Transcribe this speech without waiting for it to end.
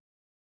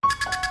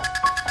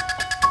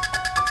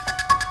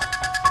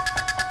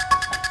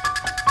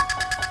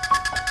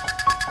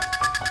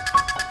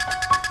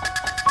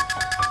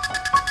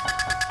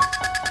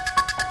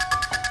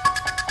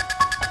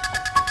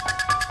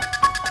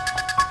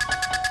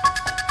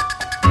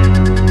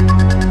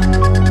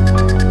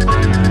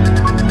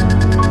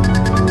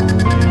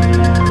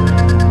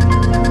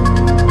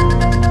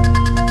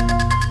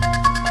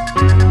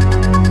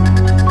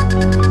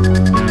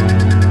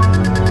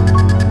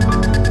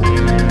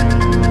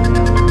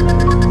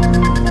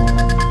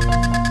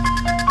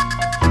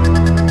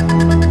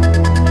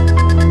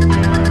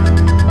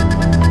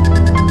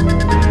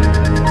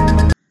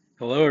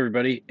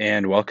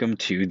welcome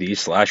to the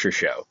Slasher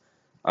Show.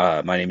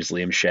 My name is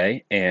Liam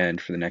Shea, and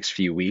for the next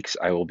few weeks,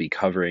 I will be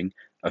covering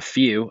a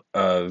few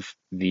of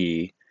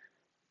the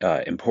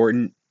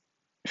important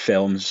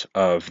films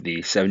of the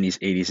 70s,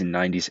 80s, and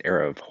 90s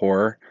era of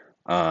horror,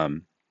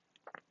 um,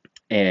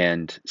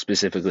 and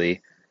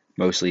specifically,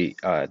 mostly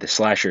the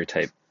slasher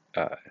type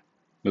uh,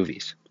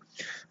 movies.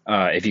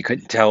 If you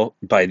couldn't tell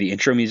by the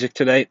intro music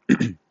today,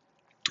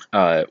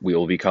 we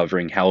will be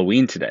covering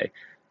Halloween today,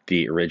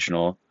 the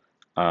original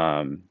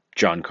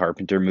John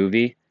Carpenter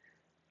movie.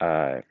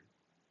 Uh,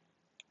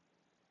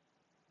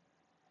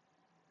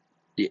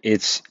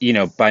 it's,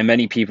 by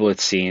many people,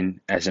 it's seen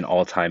as an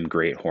all-time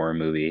great horror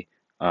movie,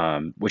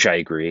 which I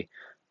agree,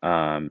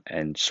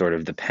 and sort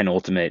of the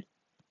penultimate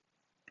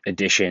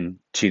addition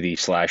to the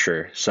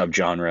slasher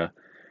subgenre.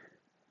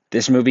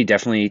 This movie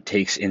definitely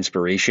takes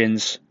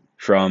inspirations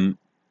from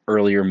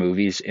earlier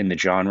movies in the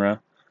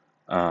genre,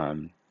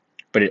 um,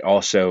 but it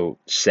also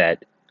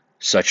set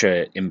such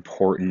an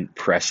important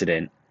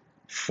precedent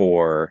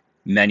for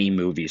many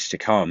movies to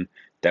come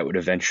that would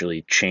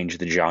eventually change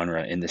the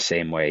genre in the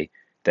same way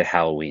that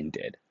Halloween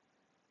did.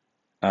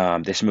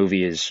 This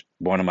movie is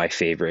one of my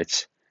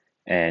favorites,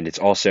 and it's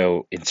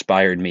also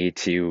inspired me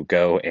to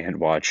go and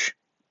watch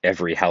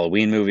every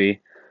Halloween movie.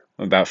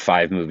 I'm about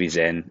 5 movies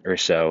in or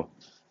so.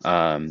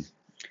 Um,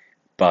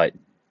 but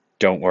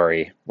don't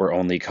worry, we're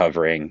only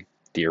covering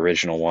the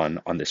original one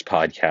on this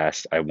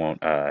podcast. I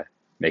won't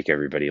make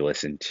everybody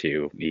listen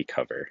to me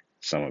cover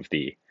some of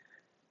the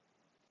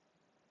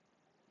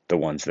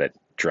ones that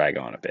drag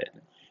on a bit.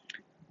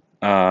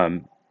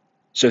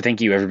 So thank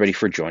you everybody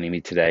for joining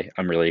me today.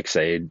 I'm really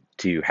excited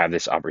to have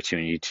this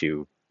opportunity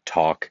to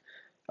talk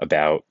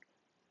about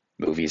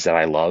movies that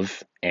I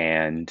love.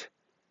 And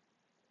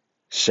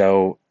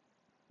so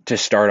to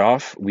start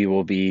off, we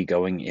will be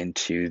going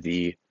into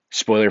the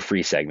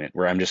spoiler-free segment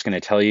where I'm just going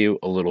to tell you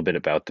a little bit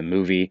about the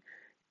movie.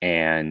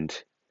 And,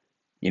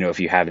 if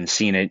you haven't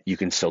seen it, you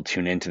can still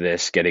tune into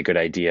this, get a good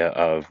idea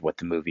of what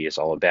the movie is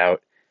all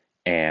about.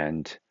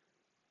 And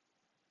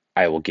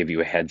I will give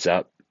you a heads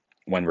up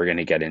when we're going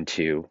to get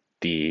into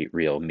the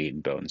real meat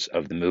and bones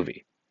of the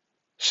movie.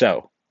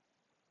 So,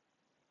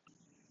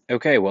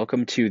 okay,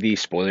 welcome to the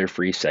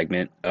spoiler-free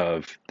segment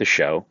of the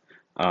show,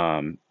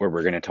 where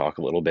we're going to talk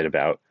a little bit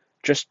about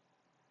just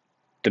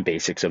the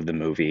basics of the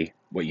movie,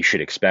 what you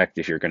should expect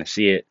if you're going to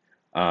see it.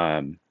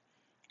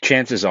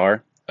 Chances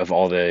are, of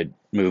all the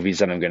movies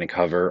that I'm going to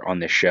cover on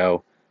this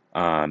show,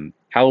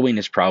 Halloween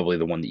is probably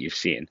the one that you've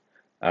seen,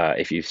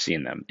 if you've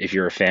seen them. If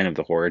you're a fan of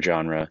the horror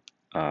genre,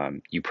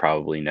 you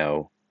probably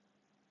know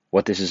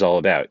what this is all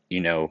about.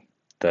 You know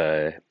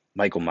the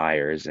Michael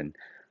Myers and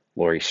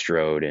Laurie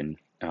Strode and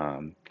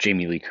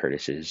Jamie Lee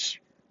Curtis's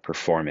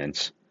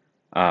performance.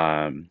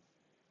 But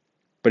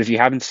if you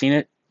haven't seen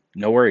it,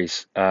 no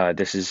worries.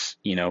 This is,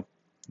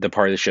 the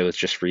part of the show that's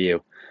just for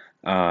you.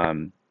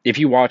 If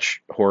you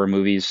watch horror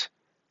movies,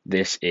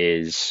 this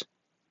is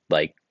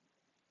like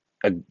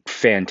a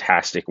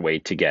fantastic way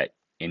to get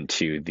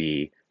into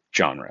the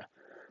genre.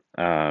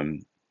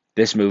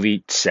 This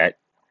movie set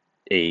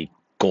a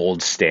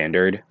gold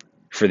standard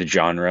for the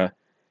genre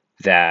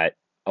that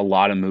a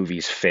lot of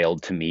movies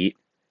failed to meet,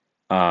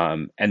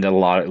 and that a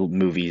lot of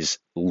movies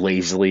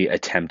lazily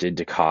attempted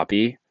to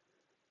copy.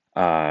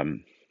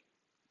 Um,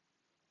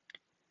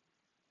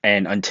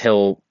 and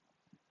until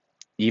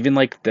even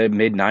like the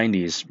mid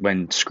 90s,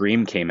 when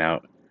Scream came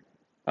out,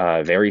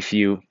 very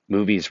few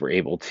movies were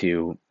able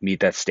to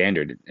meet that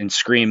standard. And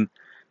Scream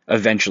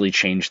eventually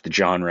changed the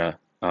genre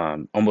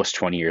almost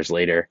 20 years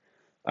later.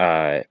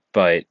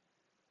 But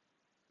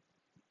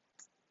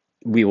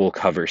we will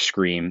cover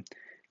Scream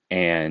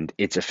and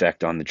its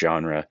effect on the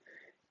genre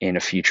in a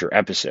future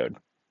episode.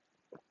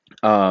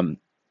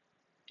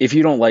 If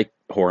you don't like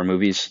horror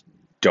movies,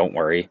 don't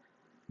worry.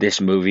 This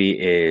movie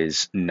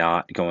is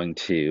not going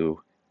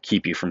to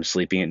keep you from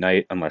sleeping at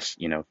night unless,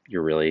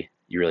 you really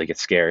get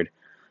scared.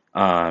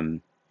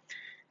 Um,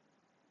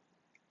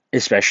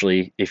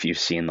 Especially if you've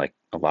seen like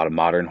a lot of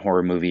modern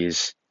horror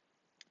movies,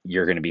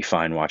 you're going to be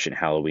fine watching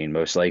Halloween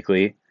most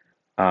likely.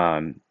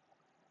 Um,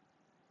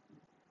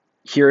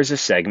 Here is a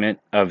segment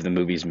of the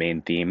movie's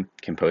main theme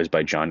composed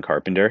by John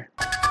Carpenter.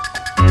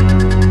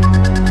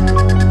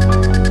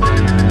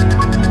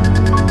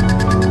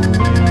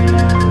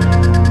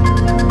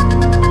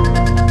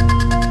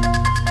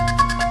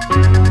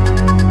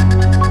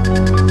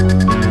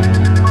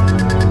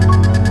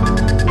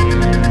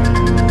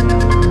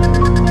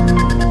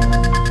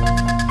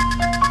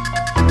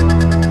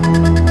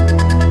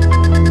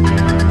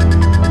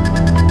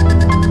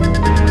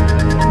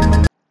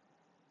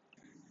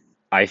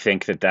 I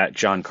think that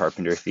John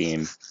Carpenter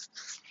theme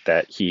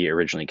that he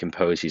originally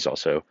composed, he's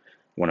also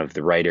one of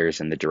the writers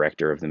and the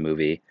director of the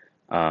movie,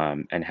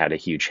 and had a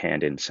huge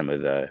hand in some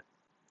of the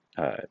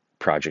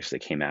projects that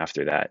came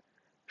after that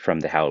from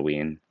the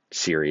Halloween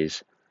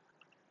series.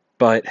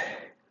 But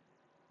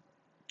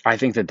I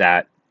think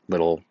that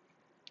little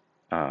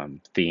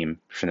theme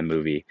for the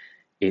movie,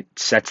 it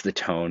sets the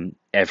tone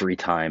every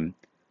time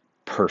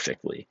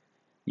perfectly.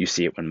 You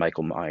see it when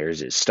Michael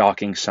Myers is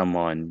stalking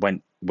someone,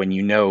 when when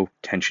you know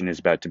tension is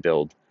about to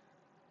build,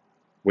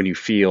 when you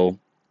feel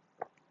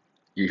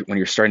when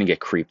you're starting to get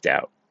creeped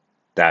out,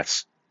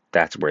 that's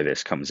that's where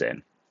this comes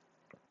in,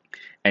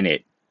 and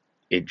it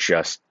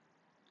just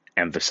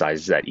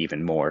emphasizes that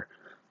even more.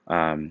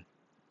 Um,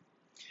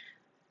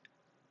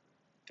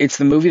 it's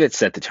the movie that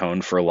set the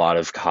tone for a lot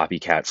of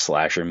copycat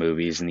slasher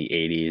movies in the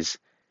 80s,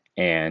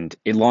 and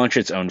it launched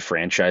its own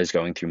franchise,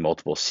 going through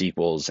multiple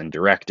sequels and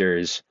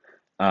directors.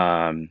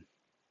 Um,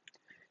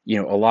 a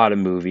lot of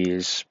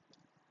movies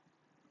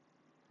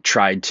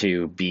tried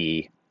to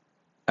be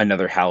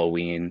another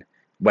Halloween,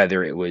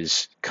 whether it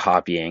was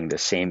copying the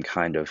same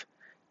kind of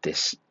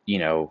this,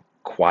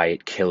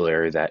 quiet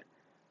killer that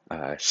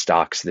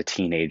stalks the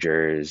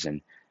teenagers,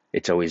 and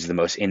it's always the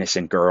most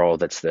innocent girl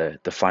that's the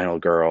final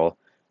girl,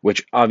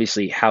 which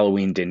obviously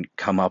Halloween didn't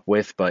come up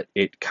with, but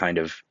it kind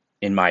of,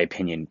 in my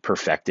opinion,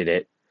 perfected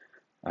it.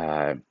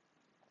 Uh,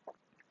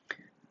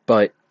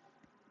 but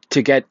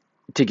to get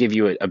to give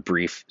you a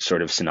brief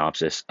sort of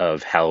synopsis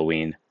of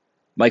Halloween,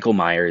 Michael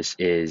Myers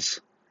is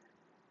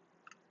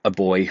a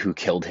boy who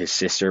killed his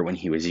sister when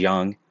he was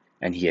young,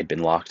 and he had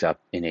been locked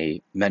up in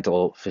a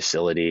mental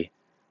facility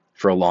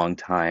for a long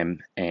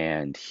time,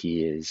 and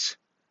he is,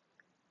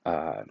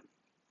 uh,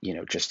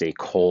 just a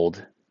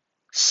cold,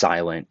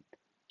 silent,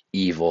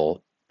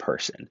 evil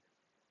person.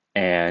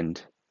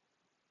 And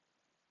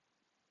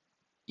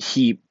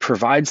he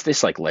provides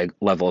this like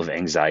level of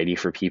anxiety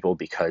for people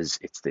because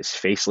it's this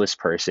faceless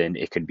person.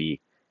 It could be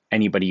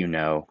anybody you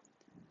know.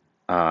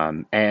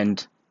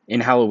 And in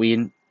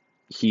Halloween,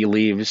 he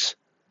leaves.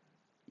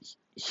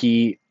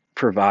 He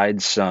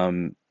provides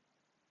some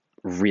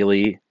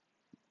really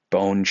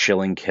bone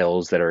chilling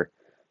kills that are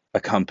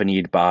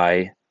accompanied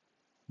by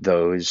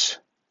those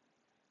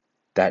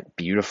that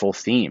beautiful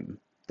theme,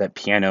 that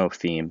piano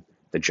theme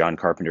that John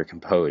Carpenter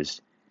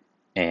composed.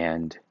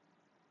 And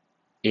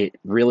it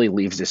really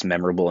leaves this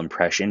memorable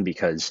impression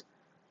because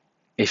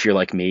if you're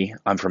like me,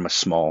 I'm from a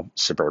small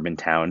suburban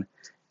town,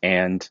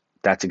 and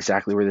that's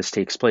exactly where this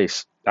takes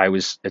place. I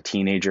was a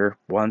teenager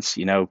once,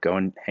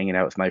 going hanging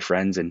out with my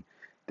friends, and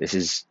this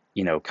is,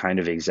 kind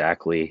of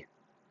exactly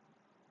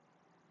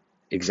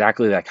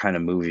that kind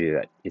of movie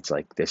that it's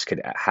like this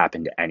could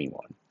happen to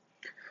anyone.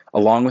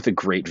 Along with a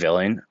great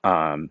villain,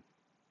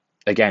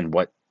 again,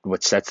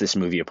 what sets this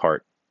movie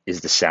apart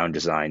is the sound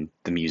design,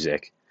 the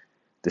music,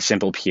 the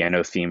simple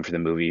piano theme for the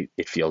movie.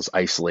 It feels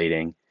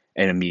isolating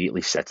and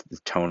immediately sets the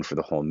tone for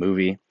the whole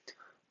movie.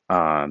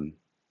 Um,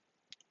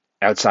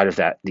 Outside of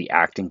that, the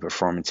acting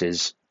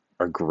performances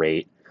are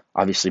great.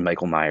 Obviously,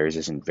 Michael Myers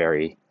isn't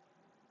very,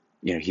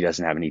 he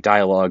doesn't have any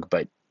dialogue,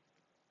 but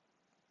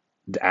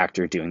the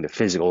actor doing the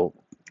physical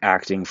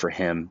acting for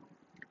him,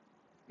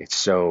 it's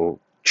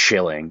so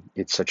chilling.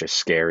 It's such a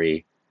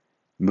scary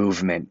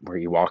movement where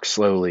he walks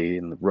slowly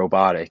and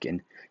robotic.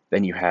 And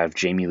then you have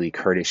Jamie Lee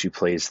Curtis, who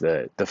plays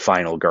the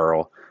final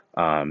girl,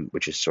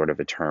 which is sort of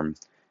a term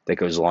that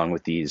goes along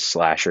with these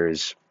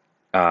slashers.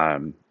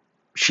 Um,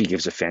 she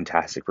gives a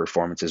fantastic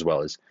performance, as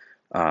well as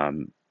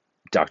um,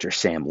 Dr.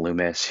 Sam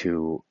Loomis,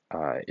 who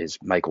is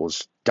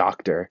Michael's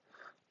doctor.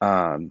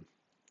 Um,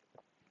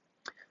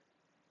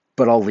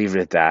 but I'll leave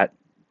it at that.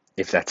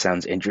 If that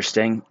sounds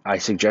interesting, I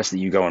suggest that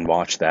you go and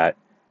watch that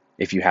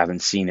if you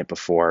haven't seen it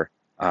before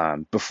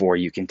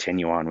you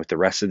continue on with the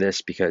rest of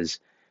this, because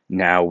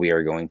now we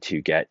are going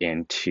to get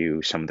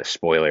into some of the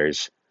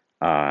spoilers,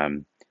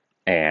 um,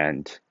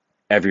 and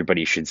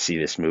everybody should see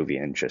this movie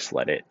and just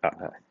let it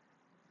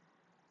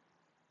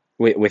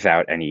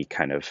without any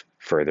kind of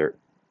further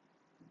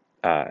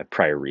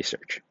prior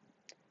research.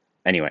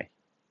 Anyway,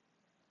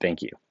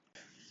 thank you.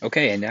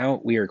 Okay, and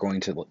now we are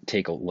going to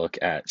take a look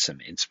at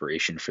some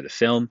inspiration for the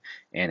film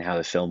and how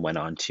the film went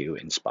on to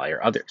inspire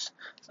others.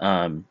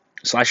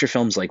 Slasher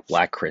films like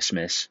Black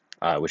Christmas,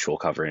 which we'll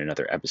cover in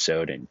another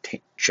episode, and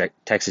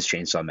Texas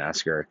Chainsaw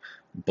Massacre,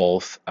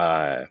 both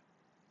are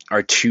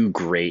two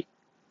great,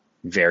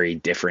 very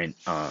different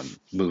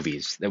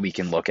movies that we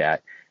can look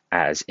at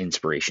as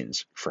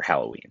inspirations for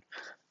Halloween.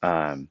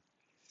 Um,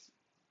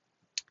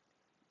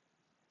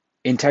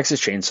 in Texas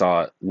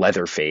Chainsaw,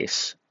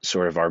 Leatherface,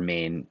 sort of our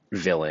main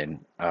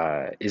villain,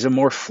 is a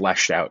more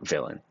fleshed out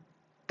villain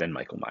than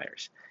Michael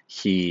Myers.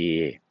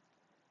 He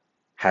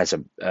has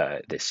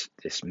a this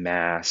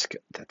mask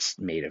that's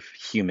made of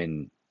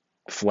human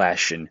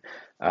flesh,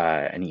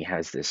 and he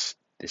has this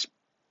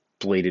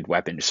bladed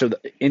weapon. So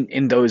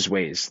in those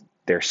ways,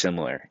 they're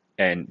similar,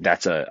 and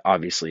that's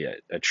obviously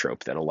a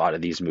trope that a lot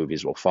of these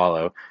movies will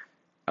follow.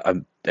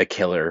 A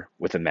killer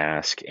with a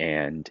mask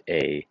and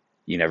a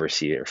you never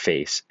see their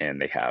face,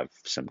 and they have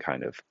some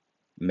kind of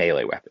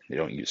melee weapon. They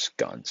don't use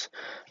guns.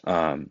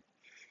 Um,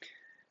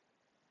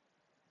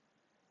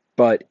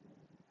 but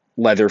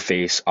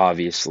Leatherface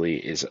obviously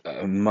is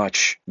a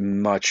much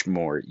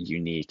more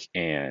unique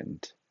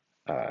and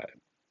uh,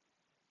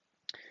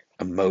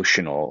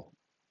 emotional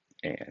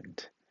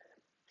and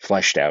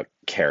fleshed out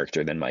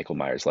character than Michael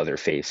Myers.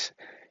 Leatherface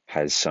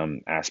has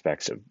some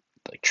aspects of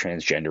like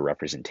transgender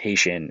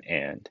representation,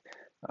 and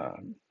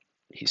um,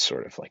 he's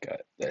sort of like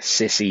a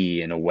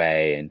sissy in a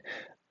way, and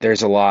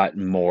there's a lot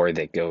more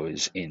that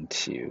goes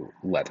into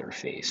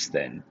Leatherface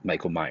than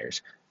Michael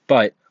Myers.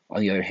 But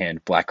on the other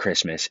hand, Black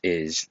Christmas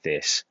is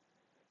this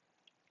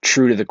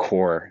true to the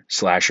core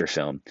slasher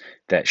film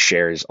that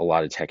shares a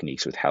lot of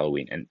techniques with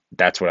Halloween, and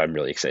that's what I'm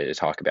really excited to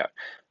talk about.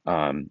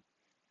 Um,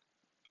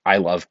 I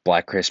love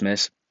Black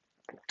Christmas.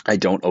 I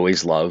don't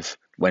always love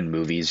when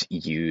movies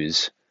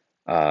use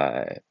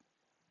uh,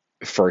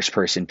 first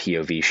person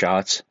POV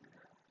shots,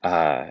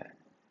 uh,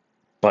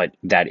 but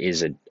that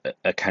is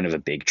a kind of a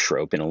big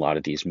trope in a lot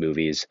of these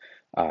movies.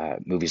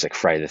 Movies like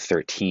Friday the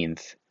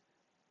 13th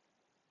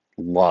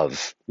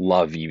love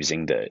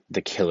using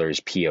the killer's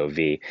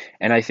POV,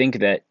 and I think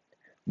that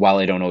while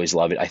I don't always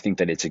love it, I think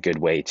that it's a good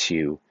way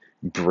to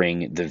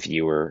bring the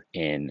viewer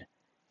in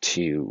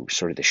to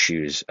sort of the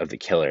shoes of the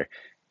killer.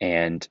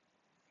 And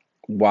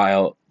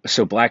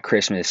Black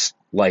Christmas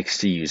likes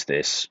to use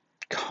this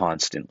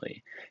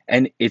constantly,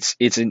 and it's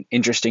an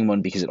interesting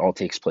one because it all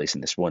takes place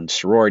in this one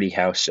sorority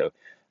house.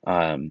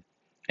 Um,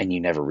 and you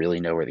never really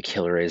know where the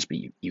killer is, but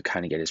you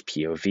kind of get his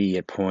POV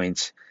at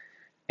points,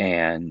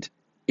 and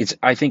it's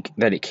I think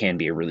that it can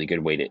be a really good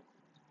way to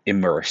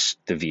immerse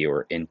the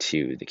viewer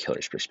into the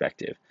killer's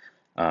perspective.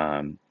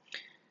 Um,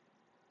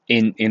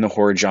 in the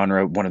horror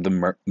genre, one of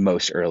the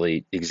most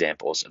early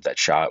examples of that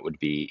shot would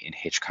be in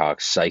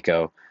Hitchcock's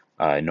Psycho.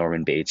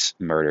 Norman Bates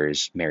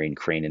murders Marion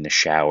Crane in the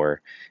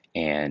shower,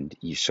 and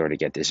you sort of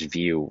get this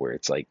view where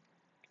it's like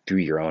through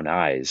your own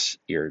eyes,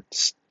 you're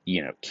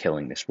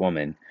killing this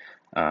woman,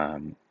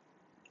 um,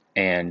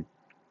 and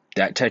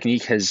that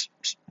technique has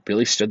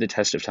really stood the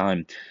test of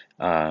time.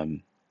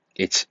 Um,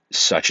 it's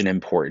such an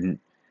important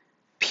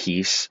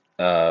piece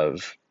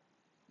of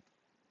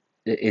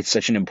it's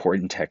such an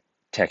important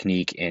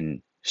technique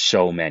in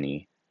so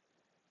many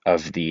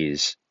of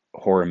these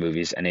horror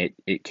movies, and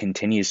it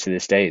continues to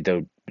this day,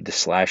 though the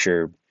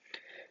slasher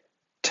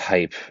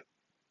type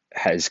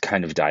has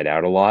kind of died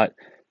out a lot,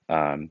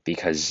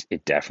 because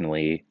it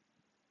definitely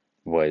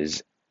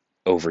was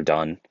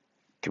overdone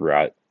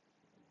throughout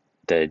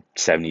the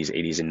 70s,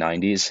 80s, and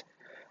 90s.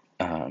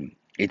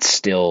 It's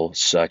still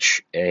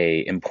such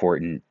a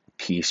important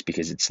piece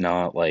because it's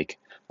not like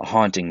a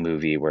haunting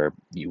movie where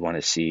you want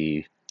to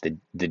see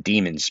the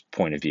demon's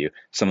point of view,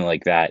 something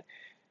like that.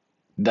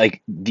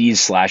 Like these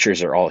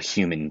slashers are all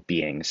human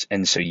beings,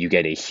 and so you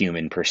get a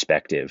human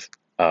perspective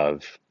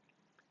of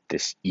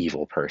this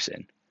evil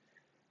person.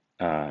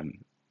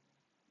 Um,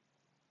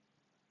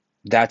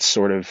 that's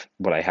sort of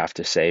what I have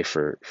to say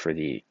for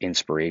the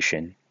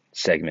inspiration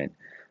segment.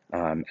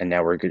 And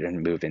now we're going to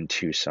move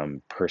into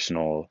some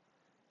personal,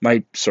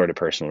 my sort of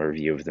personal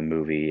review of the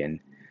movie, and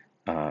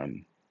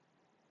um,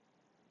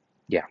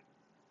 yeah,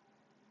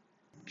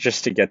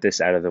 just to get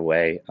this out of the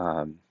way,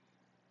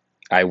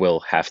 I will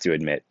have to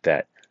admit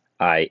that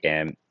I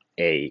am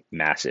a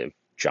massive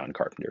John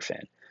Carpenter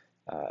fan.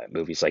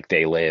 Movies like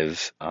They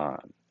Live,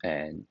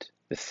 and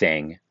The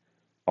Thing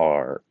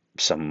are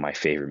some of my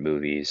favorite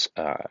movies.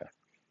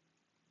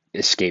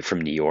 Escape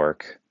from New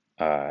York,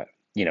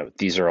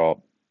 these are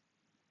all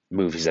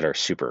movies that are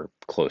super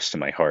close to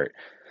my heart.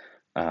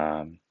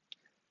 Um,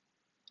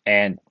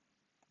 and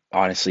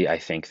honestly, I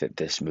think that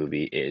this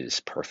movie is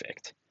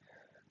perfect.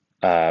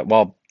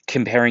 While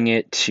comparing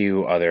it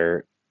to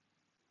other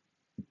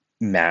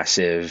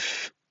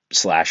massive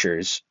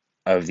slashers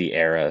of the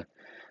era,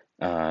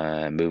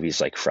 movies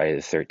like Friday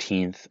the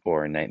 13th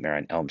or Nightmare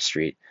on Elm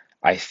Street,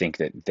 I think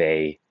that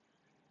they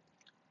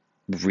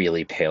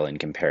really pale in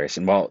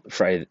comparison. While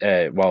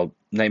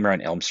Nightmare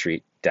on Elm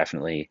Street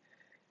definitely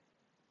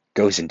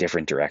goes in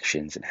different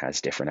directions and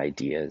has different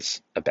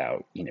ideas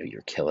about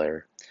your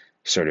killer,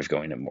 sort of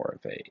going to more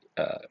of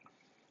a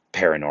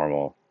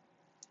paranormal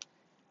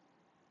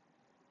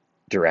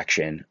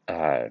direction.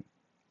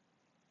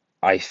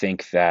 I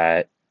think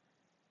that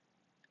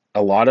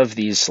a lot of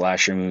these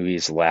slasher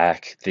movies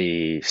lack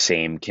the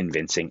same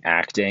convincing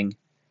acting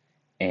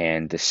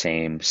and the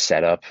same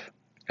setup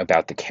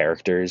about the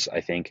characters.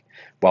 I think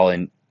while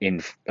in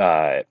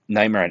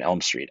Nightmare on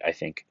Elm Street, I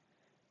think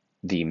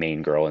the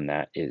main girl in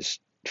that is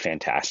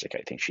fantastic.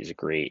 I think she's a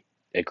great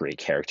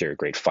character, a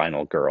great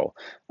final girl.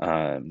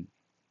 Um,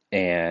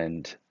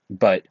 and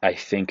but I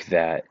think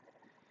that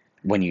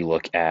when you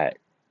look at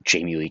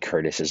Jamie Lee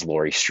Curtis as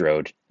Laurie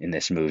Strode in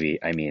this movie,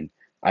 I mean,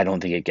 I don't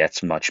think it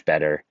gets much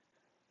better.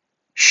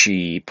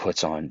 She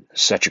puts on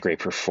such a great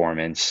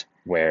performance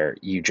where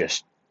you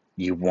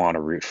want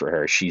to root for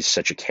her. She's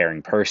such a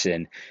caring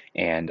person,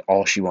 and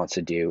all she wants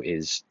to do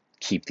is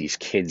keep these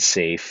kids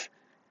safe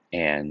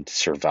and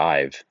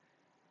survive.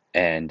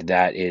 And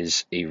that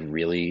is a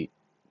really,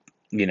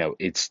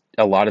 it's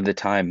a lot of the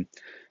time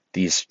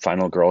these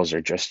final girls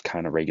are just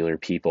kind of regular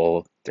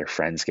people. Their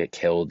friends get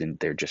killed,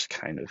 and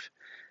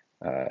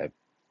uh,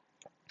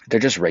 they're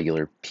just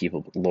regular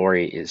people.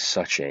 Laurie is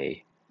such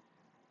a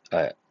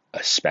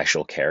a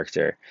special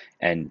character,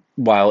 and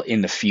while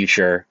in the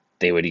future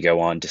they would go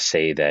on to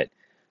say that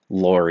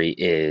Laurie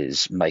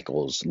is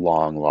Michael's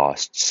long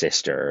lost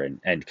sister,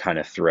 and kind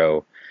of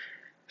throw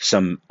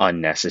some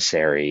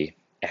unnecessary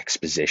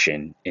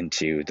exposition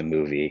into the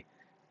movie.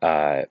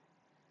 Uh,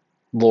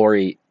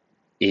 Laurie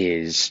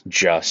is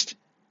just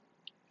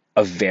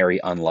a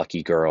very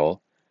unlucky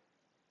girl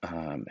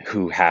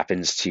who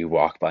happens to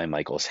walk by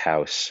Michael's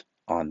house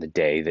on the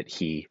day that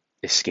he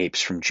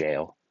escapes from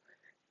jail,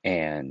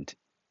 and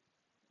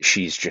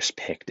she's just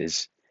picked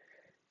as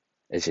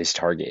his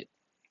target.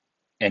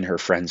 And her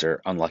friends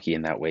are unlucky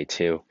in that way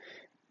too.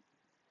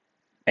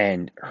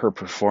 And her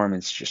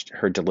performance, just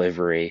her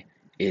delivery,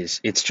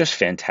 it's just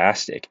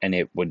fantastic, and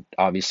it would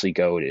obviously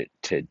go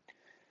to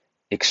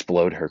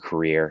explode her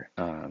career,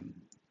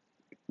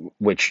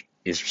 which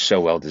is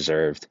so well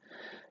deserved,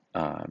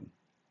 um,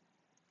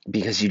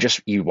 because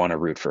you want to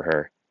root for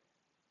her.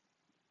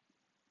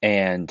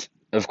 And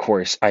of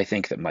course, I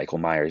think that Michael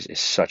Myers is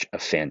such a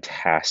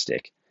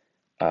fantastic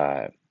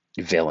uh,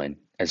 villain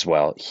as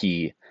well.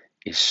 He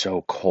is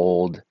so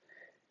cold,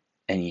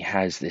 and he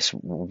has this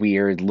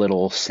weird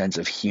little sense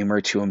of humor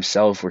to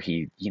himself where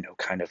he,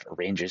 kind of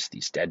arranges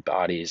these dead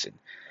bodies in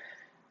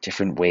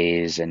different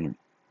ways, and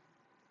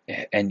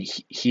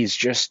he's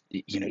just,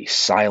 he's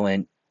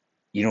silent.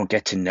 You don't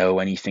get to know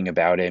anything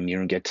about him. You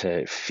don't get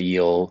to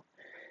feel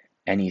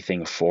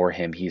anything for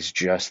him. He's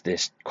just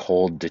this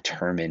cold,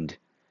 determined,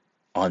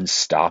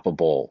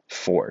 unstoppable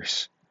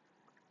force.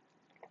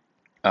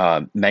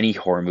 Many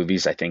horror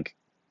movies, I think,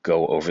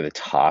 go over the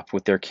top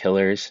with their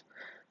killers,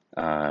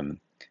 um,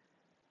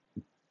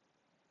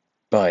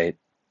 but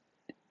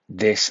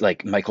this,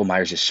 like, Michael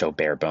Myers is so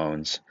bare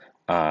bones.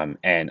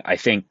 And I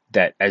think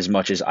that as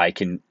much as I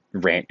can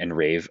rant and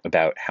rave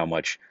about how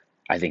much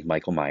I think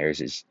Michael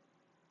Myers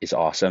is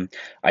awesome,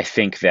 I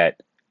think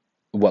that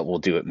what will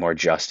do it more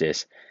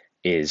justice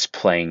is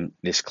playing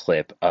this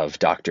clip of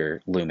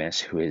Dr. Loomis,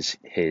 who is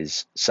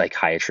his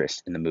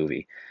psychiatrist in the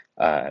movie,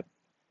 uh,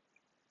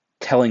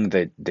 telling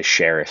the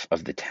sheriff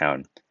of the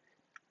town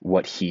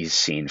what he's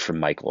seen from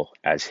Michael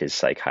as his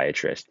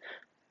psychiatrist.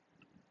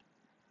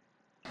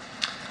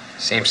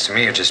 Seems to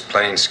me you're just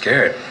plain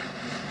scared.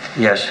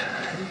 Yes,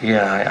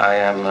 yeah, I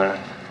am.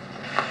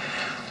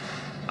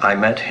 I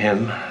met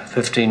him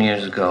 15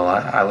 years ago.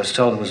 I was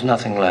told there was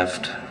nothing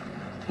left.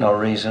 No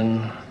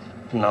reason,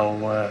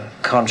 no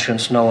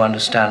conscience, no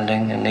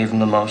understanding, and even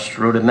the most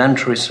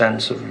rudimentary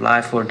sense of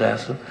life or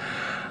death,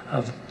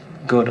 of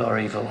good or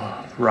evil,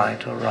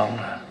 right or wrong.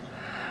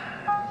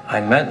 I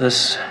met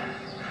this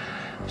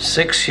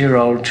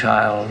 6-year-old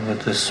child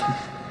with this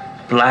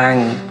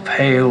blank,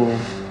 pale,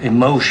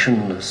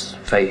 emotionless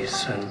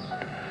face and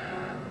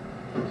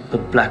the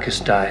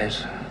blackest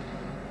eyes,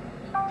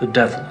 the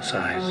devil's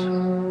eyes.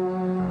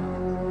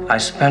 I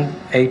spent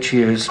 8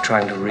 years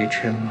trying to reach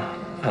him,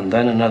 and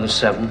then another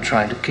 7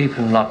 trying to keep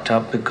him locked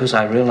up, because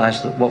I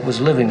realized that what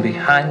was living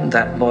behind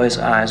that boy's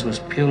eyes was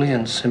purely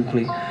and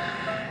simply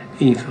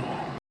evil.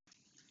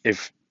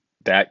 If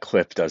that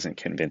clip doesn't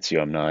convince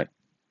you, I'm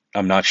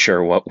not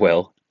sure what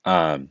will.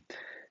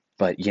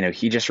 But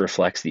he just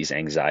reflects these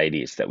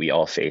anxieties that we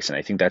all face, and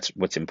I think that's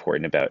what's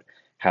important about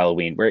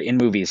Halloween. Where in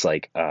movies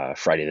like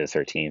Friday the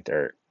 13th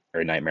or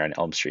Nightmare on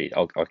Elm Street,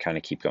 I'll kind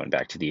of keep going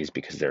back to these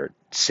because they're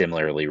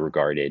similarly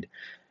regarded.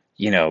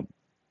 You know,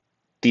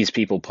 these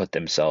people put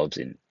themselves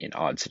in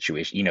odd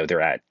situations.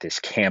 They're at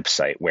this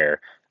campsite where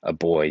a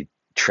boy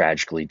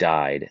tragically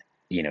died,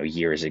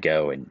 years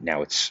ago, and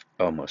now it's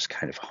almost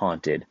kind of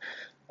haunted.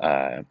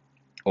 Uh,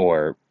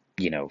 or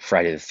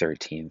Friday the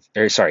 13th,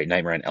 or sorry,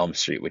 Nightmare on Elm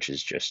Street, which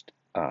is just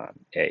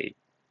a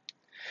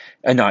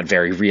not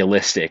very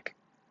realistic,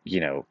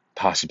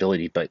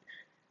 possibility, but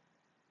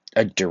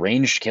a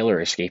deranged killer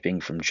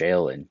escaping from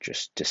jail and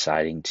just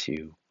deciding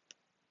to,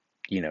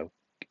 you know,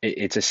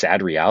 it's a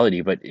sad reality,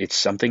 but it's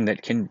something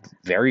that can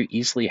very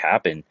easily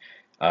happen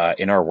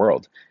in our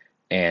world.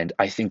 And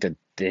I think that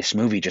this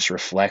movie just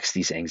reflects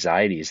these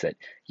anxieties that,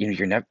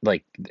 you're never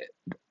like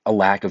a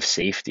lack of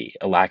safety,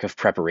 a lack of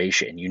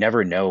preparation. You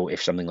never know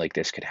if something like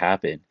this could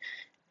happen.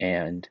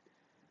 And,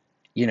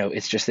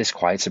 it's just this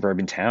quiet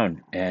suburban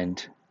town.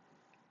 And,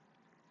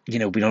 we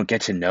don't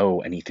get to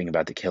know anything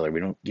about the killer. We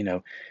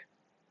don't,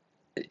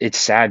 it's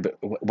sad, but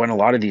when a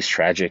lot of these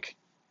tragic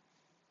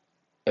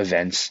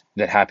events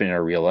that happen in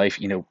our real life,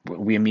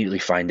 we immediately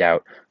find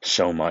out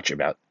so much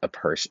about a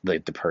person,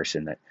 like the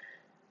person that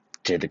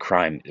did the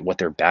crime, what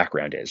their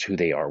background is, who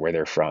they are, where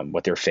they're from,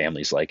 what their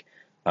family's like.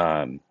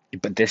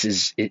 But this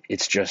is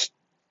it's just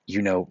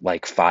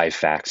like 5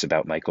 facts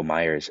about Michael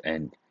Myers,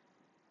 and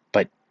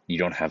but you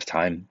don't have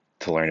time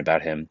to learn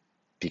about him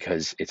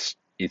because it's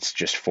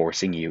just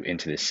forcing you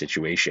into this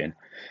situation.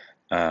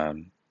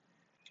 Um,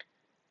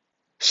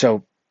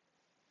 so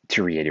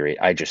to reiterate,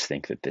 I just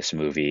think that this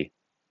movie,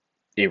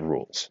 it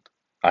rules.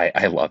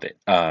 I love it.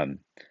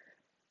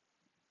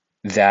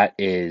 That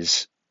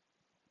is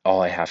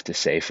all I have to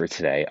say for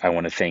today. I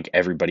want to thank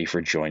everybody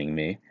for joining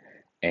me,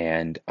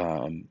 and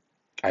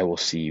I will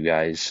see you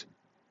guys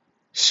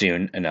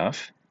soon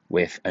enough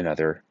with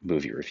another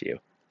movie review.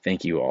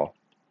 Thank you all.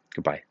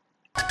 Goodbye.